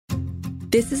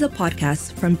This is a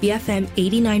podcast from BFM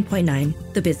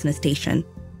 89.9, the business station.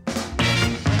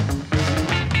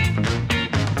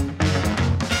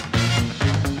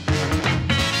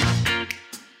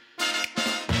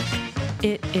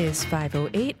 It is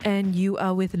 5:08 and you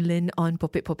are with Lynn on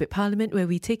Popek Parlimen, where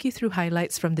we take you through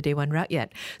highlights from the Day One Rakyat.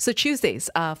 So Tuesdays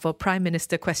are for Prime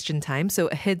Minister question time,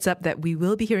 so a heads up that we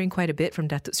will be hearing quite a bit from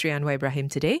Datuk Seri Anwar Ibrahim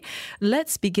today.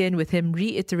 Let's begin with him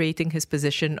reiterating his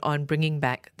position on bringing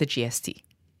back the GST.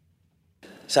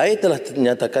 Saya telah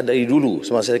nyatakan dari dulu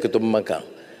semasa saya Ketua Pembangkang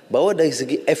bahawa dari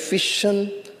segi efficient,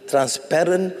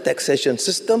 transparent taxation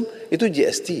system itu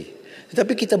GST.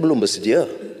 Tetapi kita belum bersedia.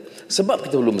 Sebab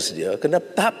kita belum bersedia, kerana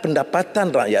tahap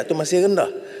pendapatan rakyat itu masih rendah.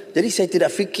 Jadi saya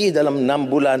tidak fikir dalam 6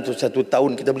 bulan atau 1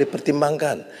 tahun kita boleh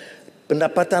pertimbangkan.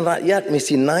 Pendapatan rakyat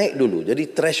mesti naik dulu.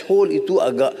 Jadi threshold itu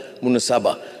agak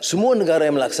munasabah. Semua negara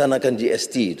yang melaksanakan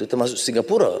GST itu termasuk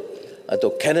Singapura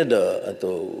atau Canada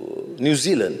atau New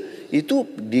Zealand itu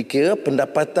dikira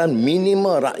pendapatan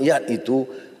minimum rakyat itu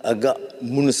agak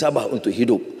munasabah untuk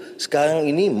hidup. Sekarang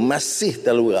ini masih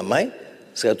terlalu ramai,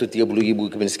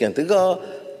 130,000 kemiskinan tegar,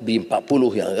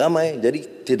 B40 yang ramai, jadi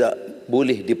tidak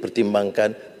boleh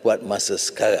dipertimbangkan buat masa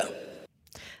sekarang.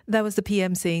 That was the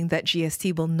PM saying that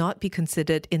GST will not be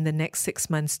considered in the next 6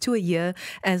 months to a year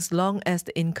as long as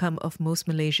the income of most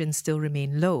Malaysians still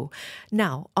remain low.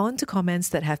 Now, on to comments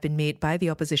that have been made by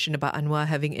the opposition about Anwar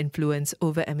having influence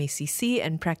over MACC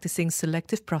and practicing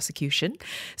selective prosecution.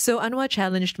 So Anwar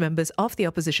challenged members of the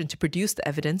opposition to produce the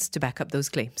evidence to back up those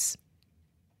claims.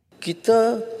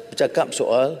 Kita bercakap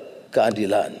soal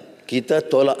keadilan. Kita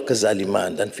tolak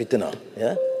kezaliman dan fitnah.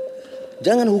 Ya?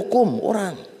 Jangan hukum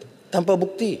orang tanpa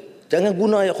bukti. Jangan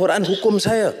guna ayat Quran hukum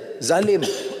saya zalim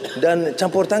dan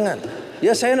campur tangan.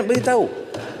 Ya, saya nak beritahu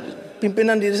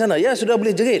pimpinan di sana, ya sudah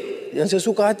boleh jerit yang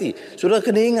sesuka hati. Saudara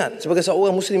kena ingat sebagai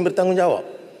seorang Muslim bertanggungjawab.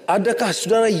 Adakah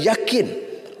saudara yakin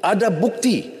ada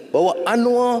bukti bahawa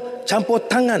Anwar campur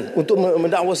tangan untuk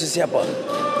mendakwa sesiapa?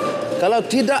 Kalau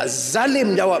tidak,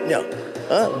 zalim jawabnya.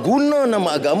 Guna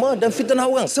nama agama dan fitnah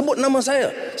orang. Sebut nama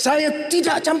saya. Saya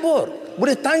tidak campur.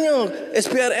 Boleh tanya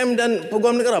SPRM dan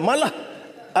Peguam Negara. Malah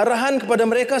arahan kepada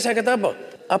mereka saya kata apa?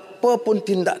 Apa pun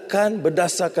tindakan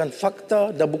berdasarkan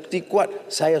fakta dan bukti kuat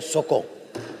saya sokong.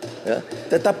 Ya?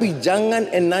 Tetapi jangan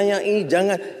enayai,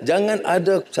 jangan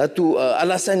ada satu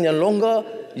alasan yang longgar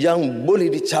yang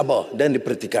boleh dicabar dan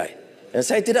dipertikai.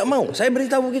 Saya tidak mahu. Saya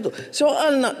beritahu begitu.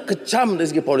 Soal nak kecam dari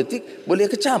segi politik,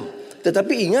 boleh kecam.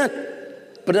 Tetapi ingat,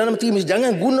 Perdana Menteri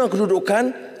jangan guna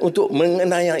kedudukan untuk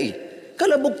mengenayai.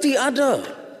 Kalau bukti ada,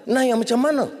 yang macam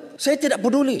mana? Saya tidak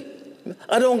peduli.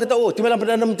 Ada orang kata, timbalan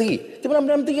Perdana Menteri. Timbalan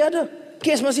Perdana Menteri ada.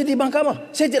 Kes masih di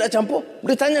mahkamah. Saya tidak campur.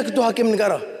 Boleh tanya Ketua Hakim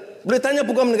Negara. Boleh tanya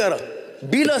Peguam Negara.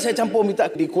 Bila saya campur minta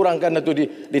dikurangkan atau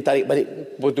ditarik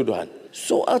balik pertuduhan.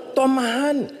 Soal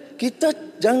tomahan, kita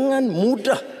jangan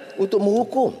mudah untuk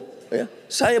menghukum. Ya?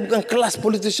 Saya bukan kelas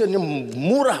politician yang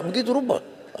murah begitu rupa.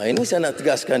 Ini saya nak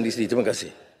tegaskan di sini. Terima kasih.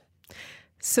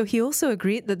 So he also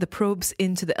agreed that the probes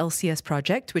into the LCS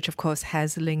project, which of course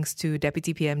has links to Deputy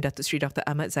PM Datuk Seri Dr.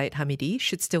 Ahmad Zahid Hamidi,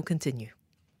 should still continue.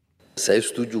 Saya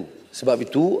setuju. Sebab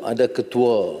itu ada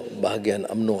ketua bahagian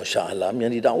UMNO Shah Alam yang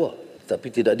didakwa,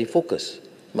 tapi tidak difokus.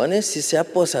 Maknanya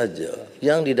sesiapa saja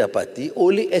yang didapati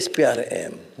oleh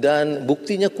SPRM dan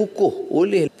buktinya kukuh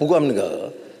oleh Peguam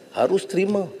Negara harus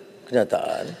terima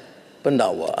kenyataan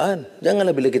pendakwaan. Janganlah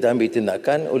bila kita ambil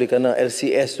tindakan oleh kerana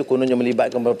LCS itu kononnya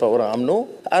melibatkan beberapa orang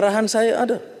UMNO. Arahan saya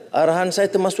ada. Arahan saya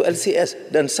termasuk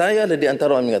LCS. Dan saya ada di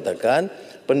antara orang mengatakan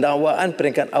pendakwaan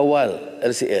peringkat awal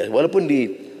LCS. Walaupun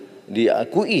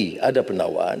diakui ada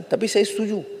pendakwaan, tapi saya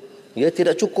setuju. Ia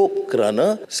tidak cukup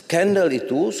kerana skandal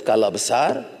itu skala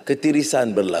besar, ketirisan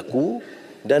berlaku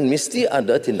dan mesti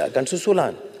ada tindakan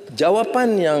susulan.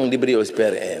 Jawapan yang diberi oleh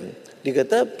SPRM, dia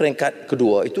kata peringkat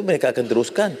kedua itu mereka akan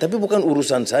teruskan. Tapi bukan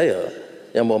urusan saya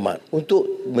yang berhormat.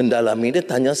 Untuk mendalami dia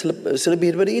tanya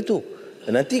selebih daripada itu.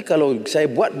 Dan nanti kalau saya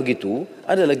buat begitu,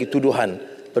 ada lagi tuduhan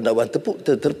pendakwaan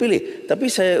terpilih. Tapi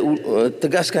saya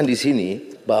tegaskan di sini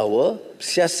bahawa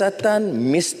siasatan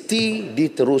mesti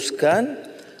diteruskan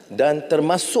dan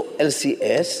termasuk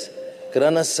LCS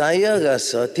kerana saya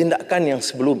rasa tindakan yang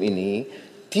sebelum ini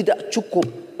tidak cukup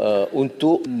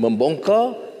untuk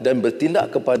membongkar dan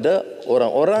bertindak kepada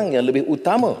orang-orang yang lebih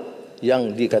utama yang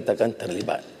dikatakan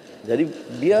terlibat. Jadi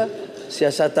biar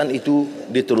siasatan itu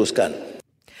diteruskan.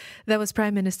 That was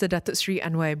Prime Minister Datuk Seri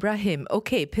Anwar Ibrahim.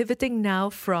 Okay, pivoting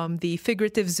now from the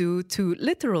figurative zoo to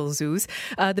literal zoos,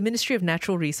 the Ministry of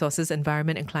Natural Resources,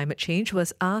 Environment and Climate Change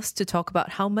was asked to talk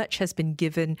about how much has been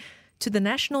given to the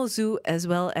National Zoo as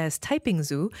well as Taiping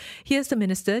Zoo. Here's the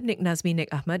Minister, Nik Nazmi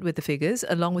Nik Ahmad, with the figures,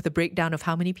 along with a breakdown of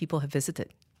how many people have visited.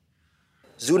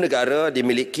 Zoo negara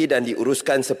dimiliki dan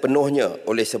diuruskan sepenuhnya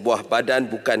oleh sebuah badan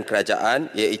bukan kerajaan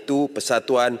iaitu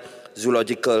Persatuan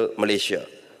Zoological Malaysia,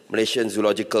 Malaysian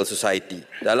Zoological Society.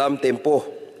 Dalam tempoh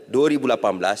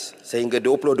 2018 sehingga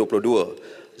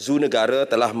 2022, Zoo negara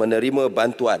telah menerima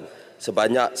bantuan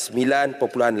sebanyak 9.86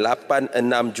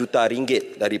 juta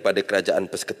ringgit daripada Kerajaan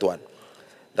Persekutuan.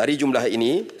 Dari jumlah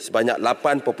ini, sebanyak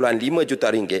 8.5 juta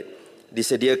ringgit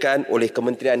disediakan oleh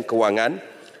Kementerian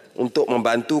Kewangan untuk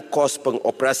membantu kos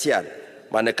pengoperasian,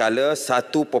 manakala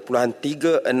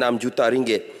 1.36 juta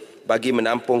ringgit bagi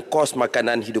menampung kos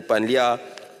makanan hidupan liar,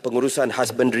 pengurusan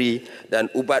husbandry dan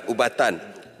ubat-ubatan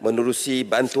menerusi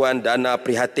bantuan dana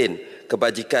prihatin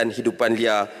kebajikan hidupan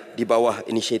liar di bawah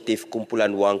inisiatif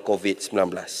kumpulan wang COVID-19.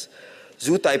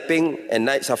 Zoo Taiping and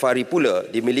Night Safari pula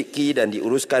dimiliki dan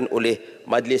diuruskan oleh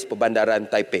Majlis Perbandaran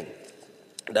Taiping.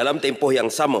 Dalam tempoh yang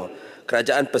sama,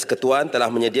 Kerajaan Persekutuan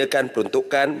telah menyediakan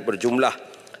peruntukan berjumlah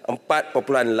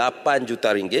 4.8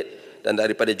 juta ringgit dan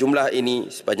daripada jumlah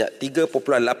ini sebanyak 3.8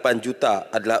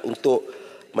 juta adalah untuk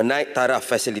menaik taraf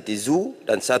fasiliti zoo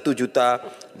dan 1 juta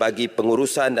bagi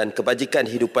pengurusan dan kebajikan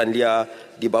hidupan liar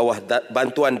di bawah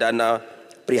bantuan dana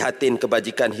prihatin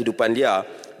kebajikan hidupan liar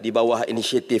di bawah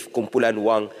inisiatif kumpulan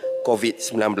wang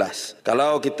COVID-19.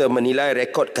 Kalau kita menilai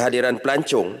rekod kehadiran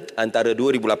pelancong antara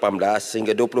 2018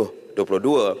 sehingga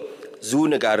 2022, Zoo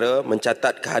negara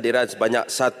mencatat kehadiran sebanyak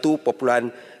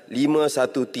 1.513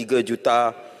 juta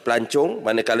pelancong,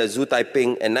 manakala Zoo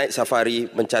Taiping and Night Safari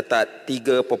mencatat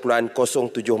 3.074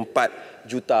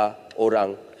 juta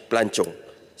orang pelancong.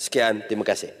 Sekian, terima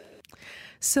kasih.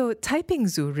 So, Taiping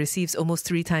Zoo receives almost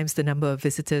 3 times the number of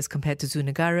visitors compared to Zoo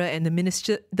Negara, and the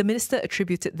minister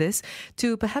attributed this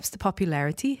to perhaps the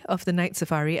popularity of the night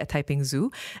safari at Taiping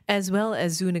Zoo, as well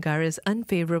as Zoo Negara's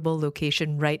unfavourable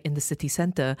location right in the city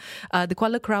centre. The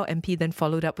Kuala Krau MP then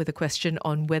followed up with a question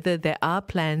on whether there are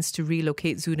plans to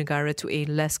relocate Zoo Negara to a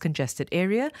less congested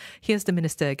area. Here's the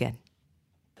minister again.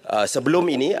 Sebelum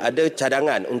ini ada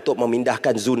cadangan untuk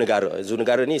memindahkan Zoo negara. Zoo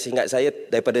negara ni seingat saya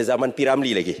daripada zaman P.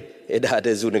 Ramlee lagi. Dah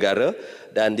ada Zoo negara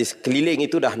dan di sekeliling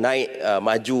itu dah naik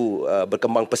maju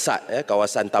berkembang pesat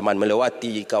kawasan Taman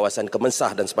Melewati, kawasan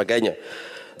Kemensah dan sebagainya.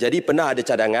 Jadi pernah ada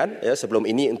cadangan sebelum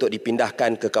ini untuk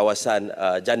dipindahkan ke kawasan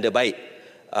Janda Baik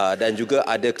dan juga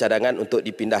ada cadangan untuk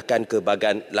dipindahkan ke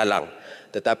Bagan Lalang.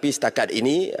 Tetapi setakat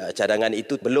ini cadangan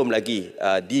itu belum lagi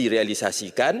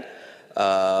direalisasikan.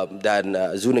 Dan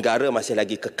Zoo negara masih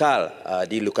lagi kekal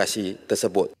di lokasi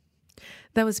tersebut.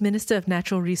 That was Minister of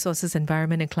Natural Resources,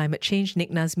 Environment and Climate Change,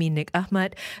 Nik Nazmi Nik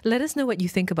Ahmad. Let us know what you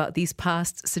think about these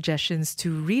past suggestions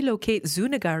to relocate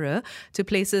Zoo Negara to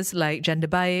places like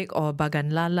Janda Baik or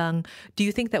Bagan Lalang. Do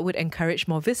you think that would encourage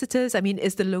more visitors? I mean,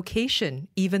 is the location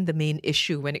even the main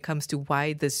issue when it comes to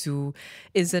why the zoo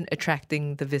isn't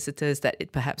attracting the visitors that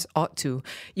it perhaps ought to?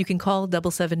 You can call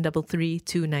 7733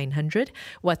 2900,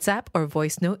 WhatsApp or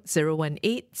voice note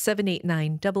 018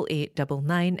 789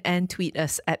 8899 and tweet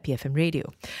us at PFM Radio.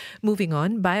 Moving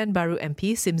on, Bayan Baru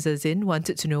MP Simza Zin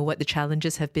wanted to know what the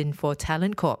challenges have been for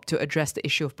Talent Corp to address the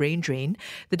issue of brain drain.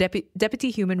 The Deputy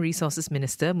Human Resources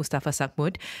Minister, Mustafa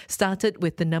Sakmud, started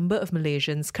with the number of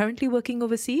Malaysians currently working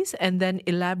overseas and then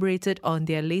elaborated on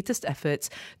their latest efforts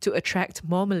to attract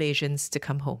more Malaysians to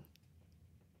come home.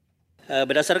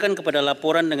 Berdasarkan kepada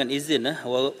laporan dengan izin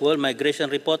World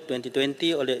Migration Report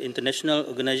 2020 oleh International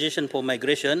Organization for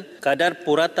Migration, kadar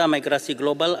purata migrasi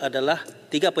global adalah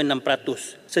 3.6%.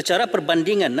 Secara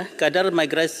perbandingan, kadar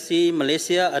migrasi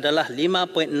Malaysia adalah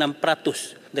 5.6%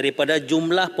 daripada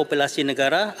jumlah populasi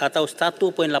negara atau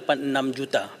 1.86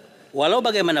 juta. Walau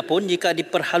bagaimanapun, jika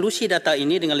diperhalusi data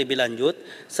ini dengan lebih lanjut,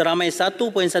 seramai 1.13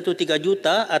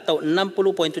 juta atau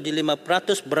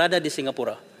 60.75% berada di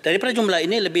Singapura. Daripada jumlah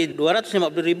ini, lebih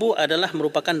 250,000 adalah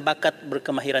merupakan bakat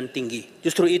berkemahiran tinggi.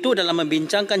 Justru itu, dalam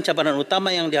membincangkan cabaran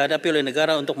utama yang dihadapi oleh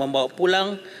negara untuk membawa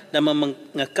pulang dan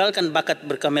mengekalkan bakat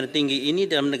berkemahiran tinggi ini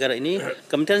dalam negara ini,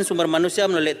 Kementerian Sumber Manusia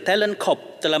melalui Talent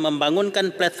Corp telah membangunkan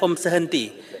platform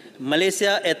sehenti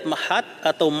Malaysia at Mahat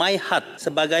atau MyHat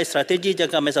sebagai strategi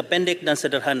jangka masa pendek dan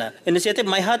sederhana. Inisiatif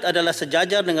MyHat adalah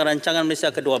sejajar dengan rancangan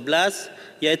Malaysia ke-12,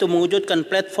 iaitu mewujudkan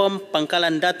platform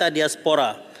pangkalan data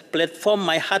diaspora. Platform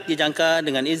MyHat dijangka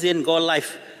dengan izin go live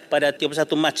pada 31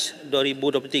 Mac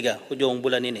 2023, hujung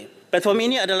bulan ini. Platform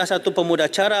ini adalah satu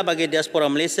pemudah cara bagi diaspora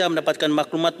Malaysia mendapatkan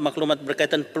maklumat-maklumat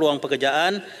berkaitan peluang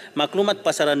pekerjaan, maklumat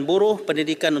pasaran buruh,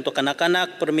 pendidikan untuk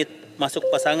kanak-kanak, permit masuk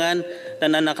pasangan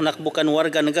dan anak-anak bukan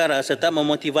warga negara serta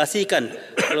memotivasikan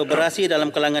kolaborasi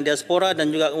dalam kalangan diaspora dan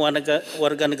juga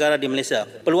warga negara di Malaysia.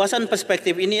 Perluasan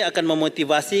perspektif ini akan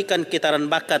memotivasikan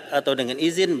kitaran bakat atau dengan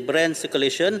izin brand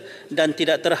circulation dan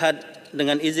tidak terhad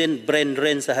dengan izin brand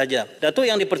drain sahaja. Datuk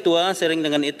Yang di-Pertua, sering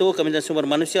dengan itu Kementerian Sumber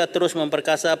Manusia terus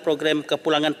memperkasa program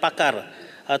kepulangan pakar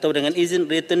atau dengan izin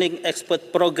returning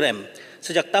expert program.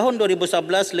 Sejak tahun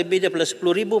 2011, lebih daripada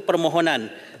 10,000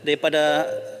 permohonan daripada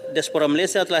diaspora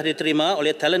Malaysia telah diterima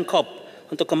oleh Talent Corp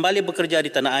untuk kembali bekerja di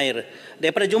tanah air.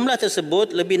 Daripada jumlah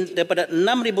tersebut, lebih daripada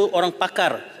 6,000 orang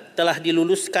pakar telah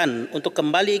diluluskan untuk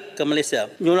kembali ke Malaysia.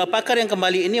 Jumlah pakar yang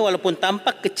kembali ini walaupun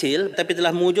tampak kecil, tapi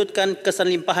telah mewujudkan kesan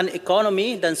limpahan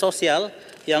ekonomi dan sosial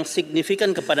yang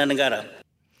signifikan kepada negara.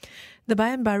 The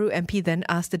Bayan Baru MP then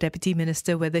asked the Deputy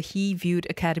Minister whether he viewed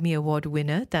Academy Award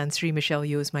winner Tan Sri Michelle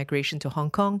Yeoh's migration to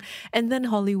Hong Kong and then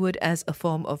Hollywood as a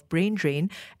form of brain drain,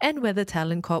 and whether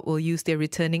Talent Corp will use their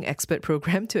returning expert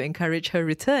program to encourage her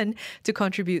return to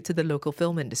contribute to the local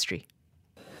film industry.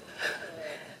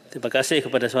 Terima kasih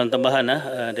kepada soalan tambahan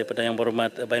daripada Yang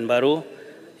Berhormat Bayan Baru.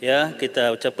 Ya,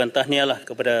 kita ucapkan tahniahlah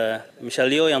kepada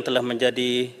Michelle Yeoh yang telah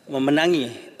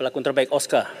memenangi pelakon terbaik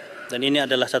Oscar. Dan ini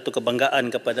adalah satu kebanggaan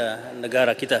kepada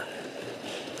negara kita.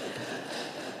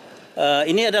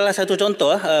 Ini adalah satu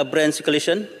contoh brand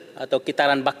circulation atau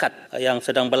kitaran bakat yang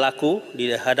sedang berlaku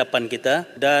di hadapan kita.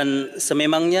 Dan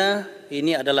sememangnya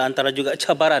ini adalah antara juga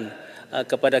cabaran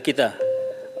kepada kita.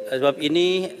 Sebab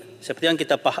ini seperti yang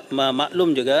kita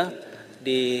maklum juga,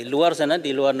 di luar sana,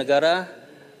 di luar negara,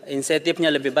 insentifnya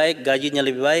lebih baik, gajinya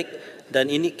lebih baik. Dan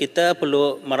ini kita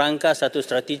perlu merangka satu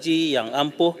strategi yang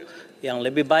ampuh, yang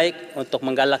lebih baik untuk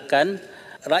menggalakkan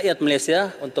rakyat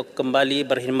Malaysia untuk kembali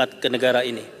berkhidmat ke negara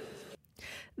ini.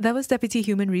 That was Deputy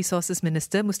Human Resources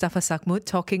Minister Mustafa Sakhmud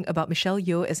talking about Michelle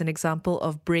Yeoh as an example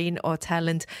of brain or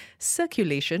talent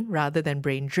circulation rather than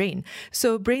brain drain.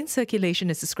 So brain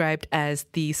circulation is described as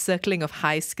the circling of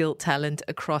high-skilled talent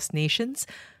across nations.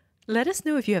 Let us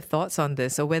know if you have thoughts on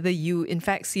this or whether you in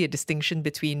fact see a distinction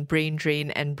between brain drain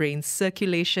and brain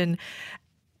circulation.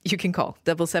 You can call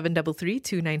 7733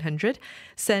 2900,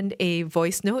 send a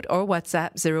voice note or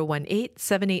WhatsApp 018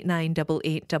 789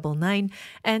 8899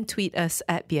 and tweet us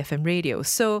at BFM Radio.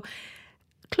 So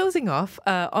closing off,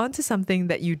 on to something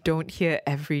that you don't hear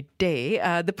every day.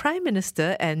 The Prime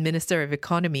Minister and Minister of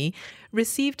Economy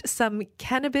received some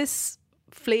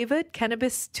cannabis-flavoured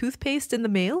cannabis toothpaste in the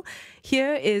mail.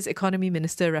 Here is Economy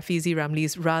Minister Rafizi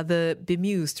Ramli's rather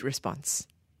bemused response.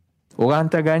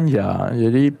 Orang hantar ganja,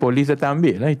 jadi polis datang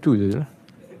ambil lah, itu je lah.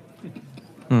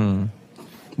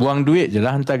 Buang duit je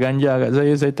lah, hantar ganja kat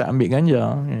saya tak ambil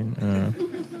ganja.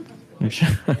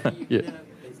 Yeah.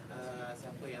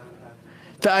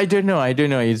 I don't know,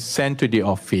 it's sent to the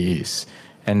office.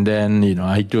 And then,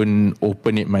 I don't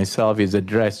open it myself. It's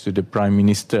addressed to the Prime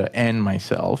Minister and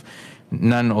myself.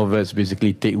 None of us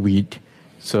basically take weed.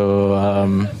 So,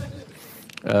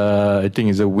 I think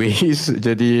it's a waste.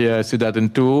 Jadi sudah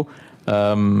tentu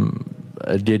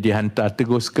dia dihantar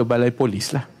terus ke balai polis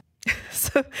lah.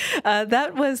 So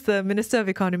that was the Minister of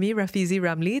Economy, Rafizi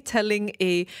Ramli, telling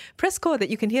a press corps that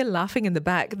you can hear laughing in the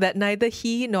back that neither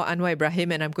he nor Anwar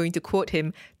Ibrahim, and I'm going to quote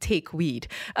him, take weed.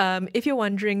 If you're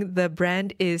wondering, the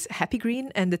brand is Happy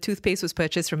Green and the toothpaste was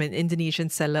purchased from an Indonesian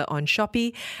seller on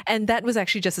Shopee. And that was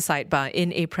actually just a sidebar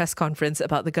in a press conference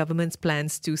about the government's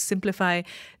plans to simplify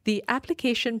the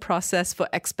application process for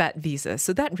expat visas.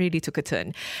 So that really took a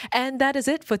turn. And that is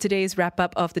it for today's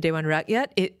wrap-up of the Dewan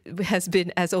Rakyat. It has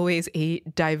been, as always, a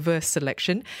diverse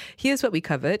selection. Here's what we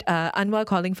covered. Anwar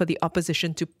calling for the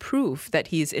opposition to prove that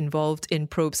he is involved in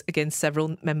probes against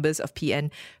several members of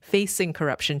PN facing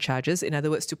corruption charges. In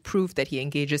other words, to prove that he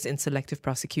engages in selective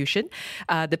prosecution.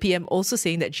 The PM also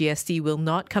saying that GST will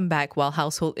not come back while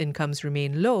household incomes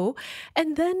remain low.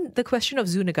 And then the question of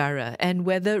Zoo Negara and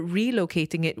whether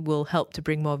relocating it will help to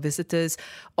bring more visitors,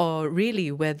 or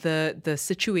really whether the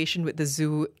situation with the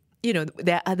zoo,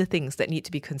 there are other things that need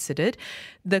to be considered.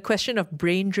 The question of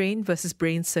brain drain versus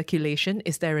brain circulation,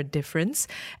 is there a difference?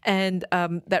 And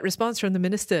that response from the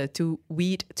Minister to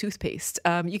weed toothpaste.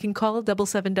 You can call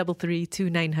 7733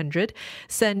 2900,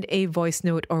 send a voice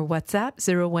note or WhatsApp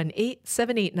 018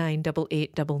 789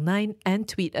 8899 and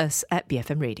tweet us at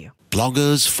BFM Radio.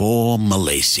 Bloggers for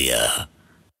Malaysia.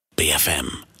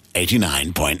 BFM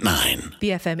 89.9.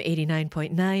 BFM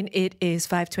 89.9. It is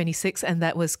 5:26 and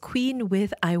that was Queen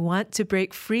with I Want to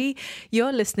Break Free.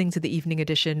 You're listening to the evening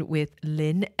edition with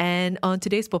Lynn, and on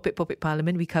today's Popek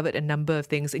Parlimen we covered a number of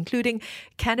things including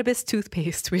cannabis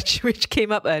toothpaste which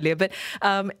came up earlier. But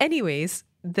anyways,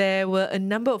 there were a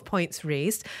number of points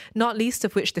raised, not least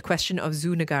of which the question of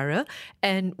Zoo Negara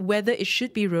and whether it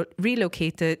should be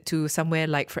relocated to somewhere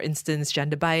like, for instance,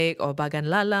 Janda Baik or Bagan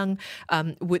Lalang.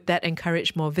 Would that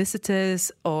encourage more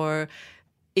visitors? Or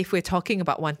if we're talking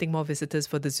about wanting more visitors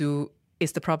for the zoo,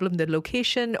 is the problem the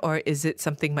location or is it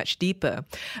something much deeper?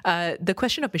 The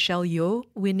question of Michelle Yeoh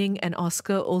winning an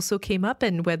Oscar also came up,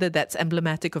 and whether that's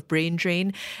emblematic of brain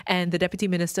drain. And the Deputy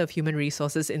Minister of Human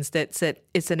Resources instead said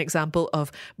it's an example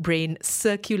of brain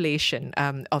circulation,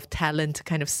 of talent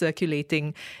kind of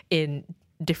circulating in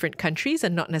different countries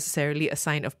and not necessarily a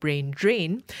sign of brain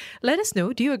drain. Let us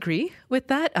know, do you agree with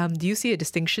that? Do you see a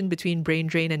distinction between brain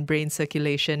drain and brain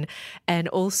circulation? And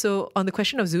also on the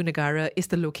question of Zoo Negara, is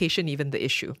the location even the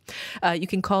issue? You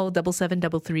can call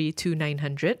 7733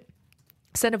 2900.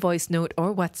 Send a voice note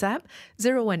or WhatsApp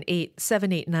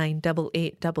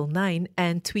 018-789-8899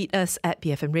 and tweet us at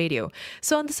BFM Radio.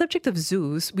 So on the subject of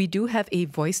zoos, we do have a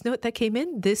voice note that came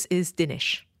in. This is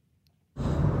Dinesh.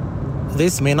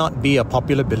 This may not be a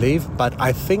popular belief, but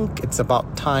I think it's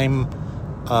about time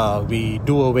we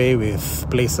do away with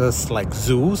places like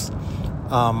zoos.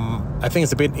 I think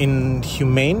it's a bit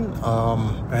inhumane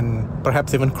and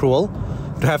perhaps even cruel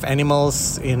to have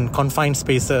animals in confined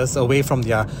spaces away from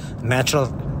their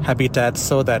natural habitat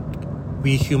so that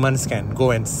we humans can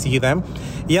go and see them.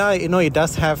 Yeah, it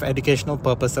does have educational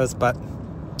purposes, but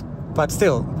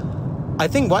still, I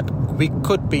think what we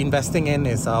could be investing in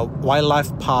is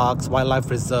wildlife parks, wildlife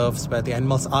reserves where the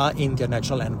animals are in their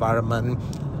natural environment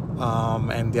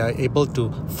and they are able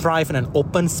to thrive in an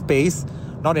open space,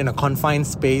 not in a confined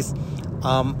space.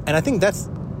 And I think that's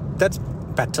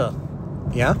better.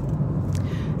 Yeah?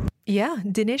 Yeah,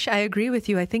 Dinesh, I agree with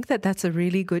you. I think that's a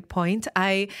really good point.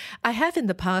 I have in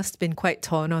the past been quite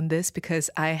torn on this because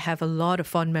I have a lot of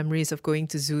fond memories of going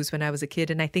to zoos when I was a kid,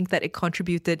 and I think that it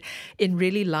contributed in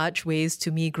really large ways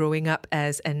to me growing up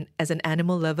as an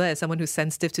animal lover, as someone who's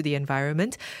sensitive to the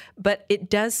environment. But it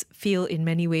does feel in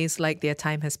many ways like their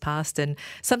time has passed, and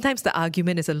sometimes the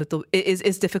argument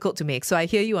is difficult to make. So I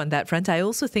hear you on that front. I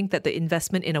also think that the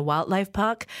investment in a wildlife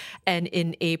park and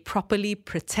in a properly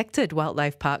protected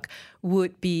wildlife park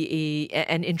would be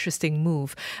an interesting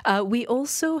move. We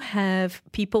also have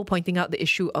people pointing out the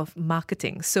issue of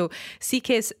marketing. So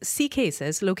CK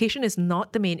says location is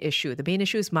not the main issue. The main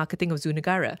issue is marketing of Zoo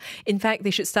Negara. In fact,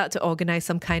 they should start to organize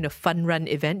some kind of fun run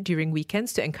event during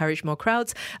weekends to encourage more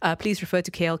crowds. Please refer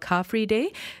to KL Car Free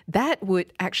Day. That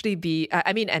would actually be,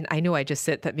 and I know I just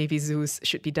said that maybe zoos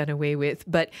should be done away with,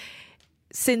 but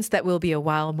since that will be a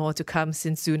while more to come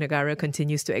since Zoo Negara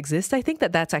continues to exist, I think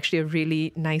that's actually a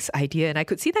really nice idea. And I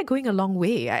could see that going a long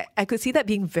way. I could see that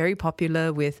being very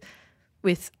popular with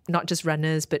not just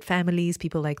runners, but families,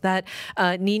 people like that.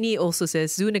 Nini also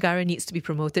says Zoo Negara needs to be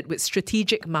promoted with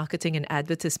strategic marketing and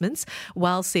advertisements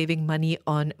while saving money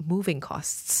on moving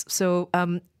costs. So,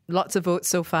 lots of votes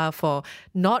so far for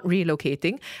not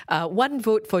relocating, 1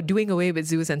 vote for doing away with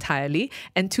zoos entirely,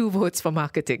 and 2 votes for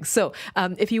marketing. So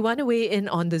if you want to weigh in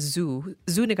on the Zoo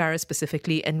Negara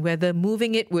specifically, and whether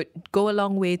moving it would go a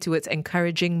long way towards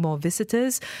encouraging more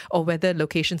visitors, or whether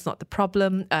location's not the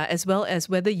problem, as well as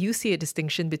whether you see a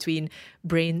distinction between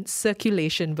brain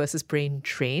circulation versus brain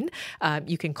drain,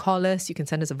 you can call us, you can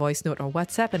send us a voice note or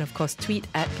WhatsApp, and of course tweet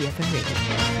at BFM Radio.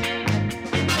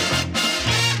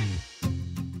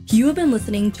 You have been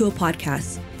listening to a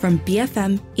podcast from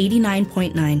BFM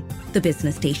 89.9, the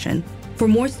business station. For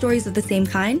more stories of the same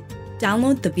kind,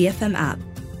 download the BFM app.